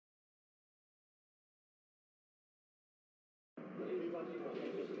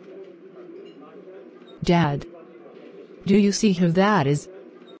Dad. Do you see who that is?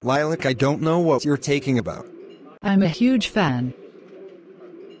 Lilac, I don't know what you're talking about. I'm a huge fan.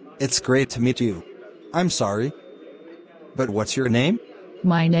 It's great to meet you. I'm sorry. But what's your name?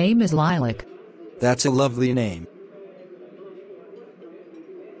 My name is Lilac. That's a lovely name.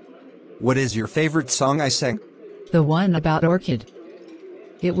 What is your favorite song I sang? The one about Orchid.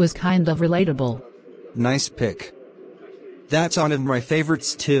 It was kind of relatable. Nice pick. That's one of my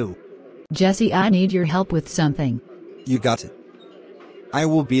favorites too. Jesse, I need your help with something. You got it. I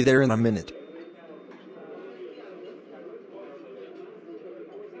will be there in a minute.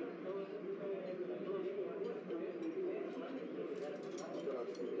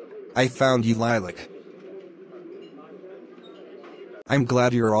 I found you, Lilac. I'm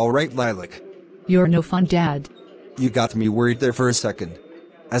glad you're alright, Lilac. You're no fun, Dad. You got me worried there for a second.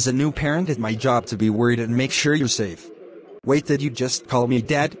 As a new parent, it's my job to be worried and make sure you're safe. Wait, did you just call me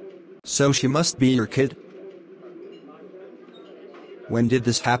Dad? So she must be your kid? When did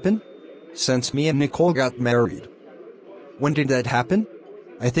this happen? Since me and Nicole got married. When did that happen?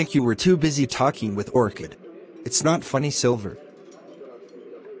 I think you were too busy talking with Orchid. It's not funny, Silver.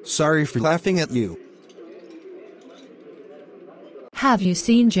 Sorry for laughing at you. Have you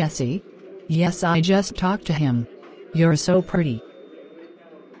seen Jesse? Yes, I just talked to him. You're so pretty.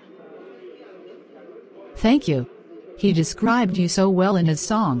 Thank you. He described you so well in his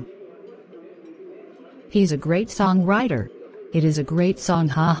song. He's a great songwriter. It is a great song,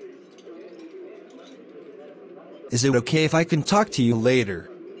 huh? Is it okay if I can talk to you later?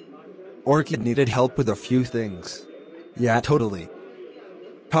 Orchid needed help with a few things. Yeah, totally.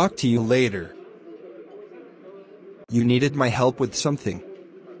 Talk to you later. You needed my help with something.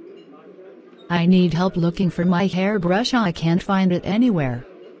 I need help looking for my hairbrush. I can't find it anywhere.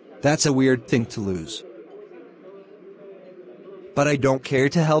 That's a weird thing to lose. But I don't care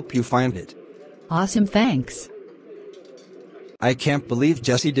to help you find it. Awesome, thanks. I can't believe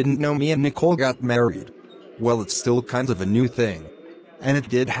Jesse didn't know me and Nicole got married. Well, it's still kind of a new thing. And it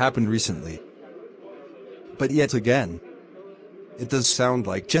did happen recently. But yet again, it does sound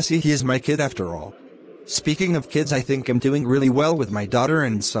like Jesse, he is my kid after all. Speaking of kids, I think I'm doing really well with my daughter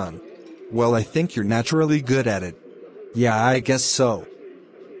and son. Well, I think you're naturally good at it. Yeah, I guess so.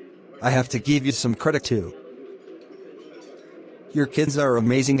 I have to give you some credit too. Your kids are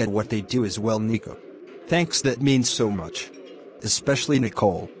amazing at what they do as well, Nico. Thanks, that means so much. Especially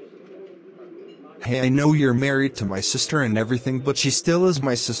Nicole. Hey, I know you're married to my sister and everything, but she still is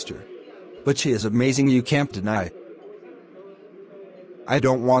my sister. But she is amazing, you can't deny. I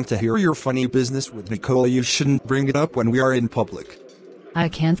don't want to hear your funny business with Nicole. You shouldn't bring it up when we are in public. I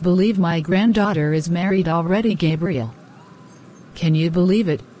can't believe my granddaughter is married already, Gabriel. Can you believe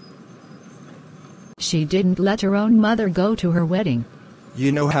it? She didn't let her own mother go to her wedding.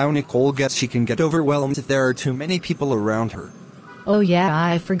 You know how Nicole gets, she can get overwhelmed if there are too many people around her. Oh yeah,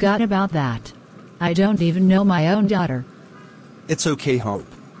 I forgot about that. I don't even know my own daughter. It's okay, Hope.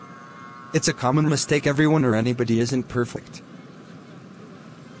 It's a common mistake. Everyone or anybody isn't perfect.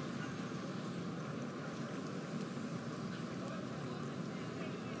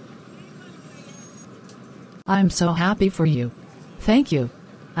 I'm so happy for you. Thank you.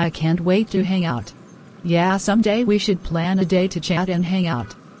 I can't wait to hang out. Yeah, someday we should plan a day to chat and hang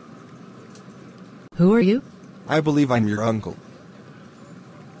out. Who are you? I believe I'm your uncle.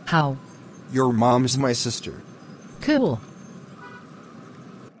 How? Your mom's my sister. Cool.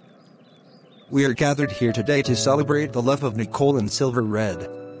 We are gathered here today to celebrate the love of Nicole and Silver Red.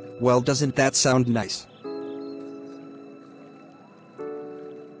 Well, doesn't that sound nice?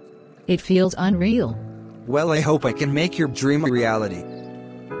 It feels unreal. Well, I hope I can make your dream a reality.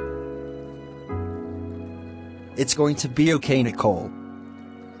 It's going to be okay, Nicole.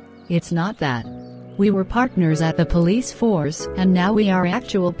 It's not that. We were partners at the police force, and now we are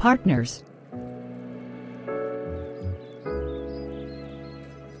actual partners.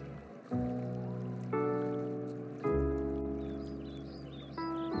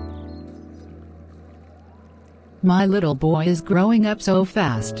 My little boy is growing up so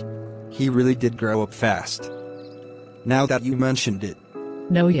fast. He really did grow up fast. Now that you mentioned it.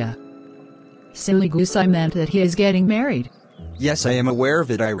 No, yeah. Silly goose, I meant that he is getting married. Yes, I am aware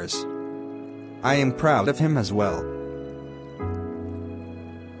of it, Iris. I am proud of him as well.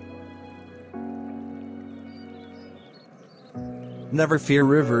 Never fear,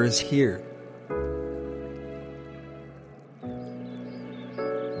 River is here.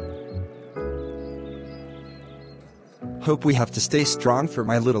 Hope we have to stay strong for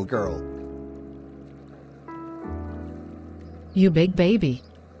my little girl. You big baby.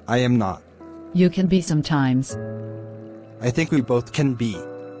 I am not. You can be sometimes. I think we both can be.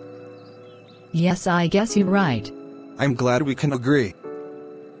 Yes, I guess you're right. I'm glad we can agree.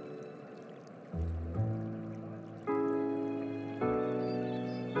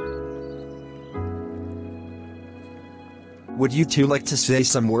 Would you two like to say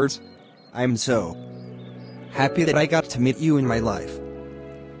some words? I'm so happy that I got to meet you in my life.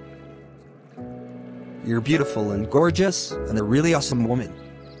 You're beautiful and gorgeous, and a really awesome woman.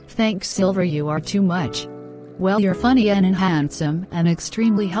 Thanks, Silver, you are too much. Well, you're funny and handsome and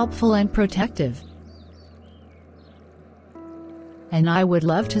extremely helpful and protective. And I would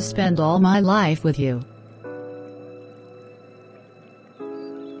love to spend all my life with you.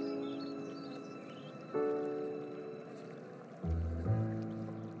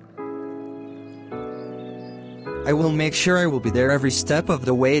 I will make sure I will be there every step of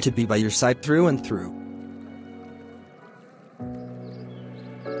the way to be by your side through and through.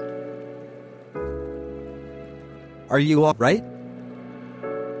 Are you all right?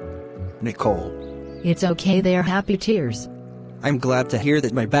 Nicole. It's okay, they're happy tears. I'm glad to hear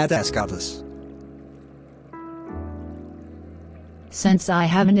that my badass got us. Since I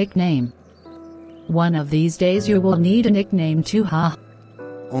have a nickname. One of these days you will need a nickname too, huh?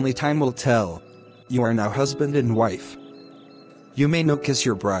 Only time will tell. You are now husband and wife. You may now kiss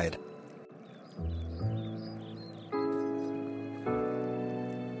your bride.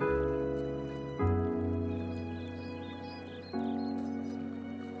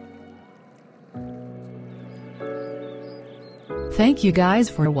 Thank you guys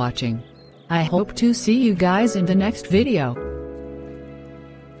for watching. I hope to see you guys in the next video.